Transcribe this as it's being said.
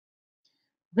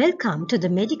Welcome to the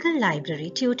Medical Library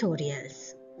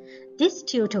tutorials. This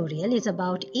tutorial is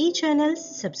about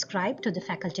e-journals subscribed to the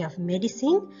Faculty of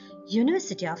Medicine,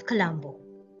 University of Colombo.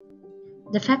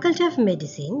 The Faculty of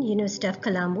Medicine, University of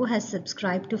Colombo has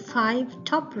subscribed to 5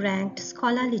 top-ranked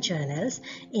scholarly journals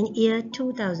in year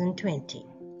 2020.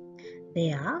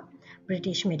 They are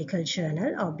British Medical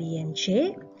Journal or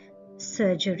BMJ,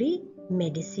 Surgery,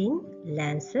 Medicine,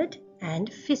 Lancet,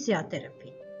 and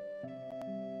Physiotherapy.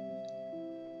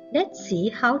 Let's see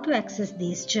how to access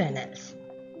these journals.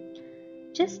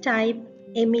 Just type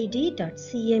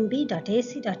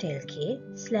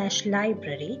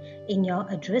med.cmb.ac.lk/library in your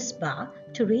address bar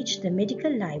to reach the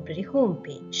Medical Library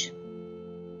homepage.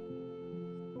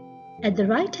 At the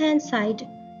right-hand side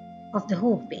of the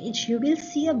homepage, you will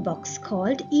see a box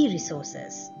called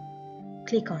e-resources.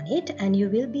 Click on it and you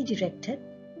will be directed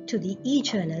to the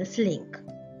e-journals link.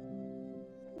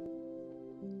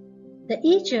 The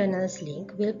e-journals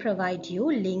link will provide you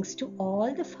links to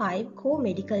all the 5 core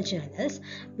medical journals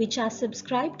which are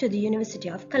subscribed to the University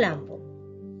of Colombo.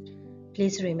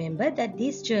 Please remember that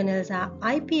these journals are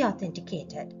IP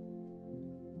authenticated.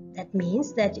 That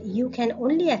means that you can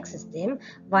only access them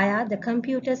via the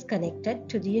computers connected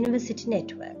to the university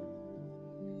network.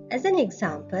 As an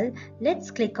example,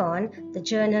 let's click on the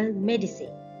journal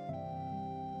Medicine.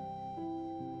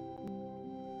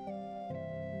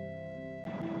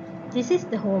 This is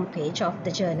the home page of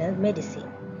the journal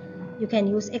Medicine. You can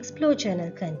use Explore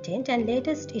Journal Content and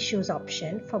Latest Issues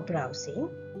option for browsing,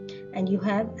 and you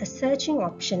have a searching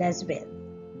option as well.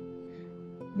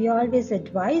 We always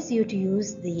advise you to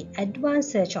use the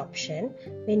Advanced Search option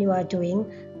when you are doing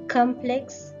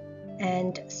complex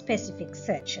and specific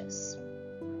searches.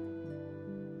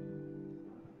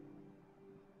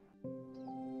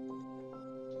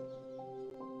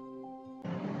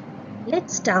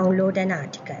 Let's download an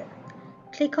article.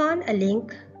 Click on a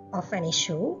link of an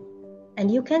issue and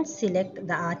you can select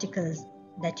the articles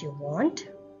that you want.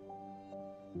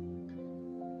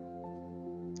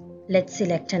 Let's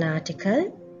select an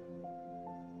article.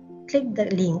 Click the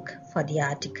link for the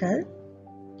article.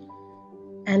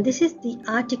 And this is the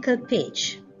article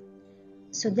page.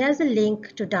 So there's a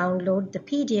link to download the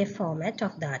PDF format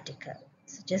of the article.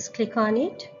 So just click on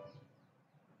it.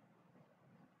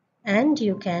 And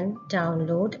you can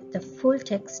download the full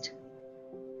text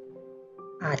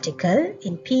article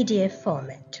in PDF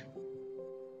format.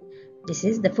 This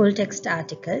is the full text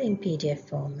article in PDF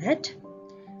format,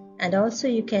 and also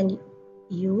you can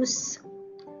use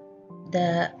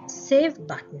the save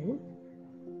button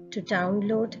to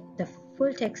download the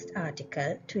full text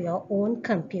article to your own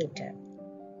computer.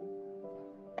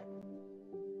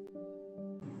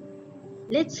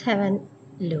 Let's have a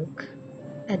look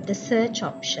at the search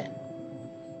option.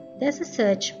 There's a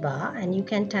search bar and you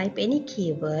can type any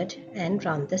keyword and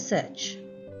run the search.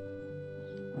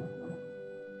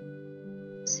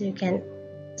 So you can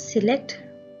select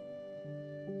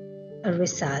a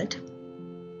result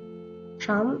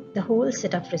from the whole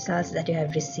set of results that you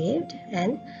have received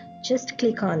and just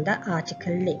click on the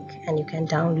article link and you can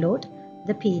download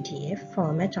the PDF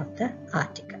format of the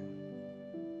article.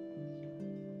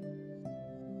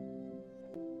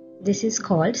 This is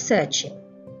called searching.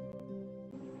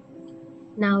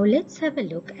 Now let's have a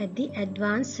look at the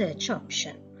Advanced Search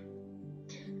option.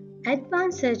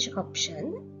 Advanced Search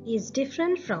option is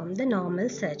different from the normal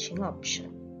searching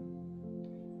option.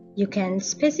 You can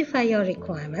specify your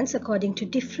requirements according to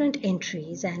different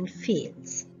entries and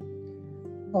fields.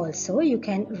 Also, you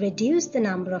can reduce the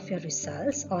number of your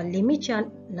results or limit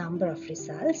your number of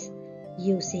results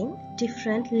using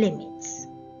different limits.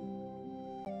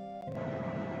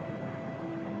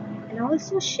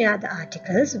 Also share the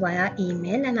articles via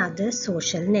email and other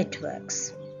social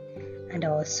networks. And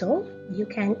also you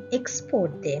can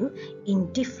export them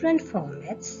in different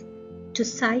formats to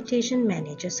citation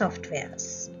manager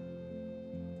softwares.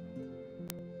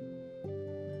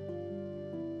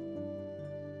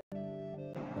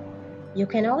 You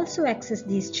can also access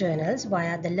these journals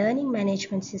via the Learning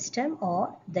Management System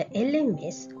or the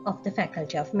LMS of the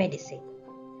Faculty of Medicine.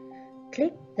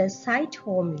 Click the Site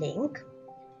Home link.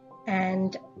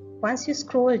 And once you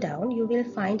scroll down, you will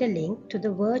find a link to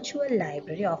the virtual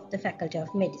library of the Faculty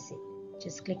of Medicine.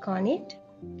 Just click on it.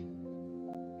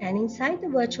 And inside the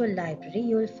virtual library,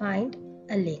 you will find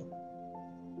a link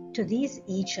to these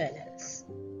e-journals.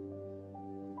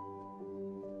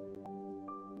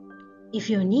 If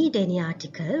you need any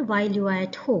article while you are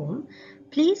at home,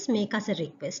 please make us a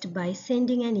request by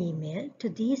sending an email to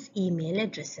these email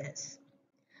addresses.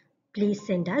 Please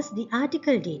send us the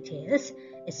article details,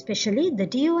 especially the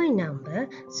DOI number,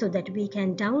 so that we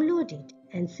can download it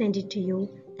and send it to you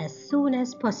as soon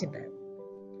as possible.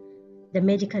 The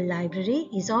Medical Library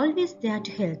is always there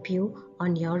to help you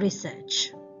on your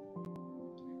research.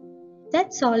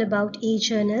 That's all about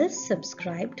e-journals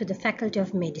subscribed to the Faculty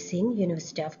of Medicine,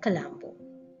 University of Colombo.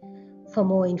 For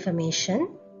more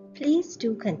information, please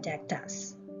do contact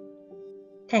us.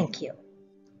 Thank you.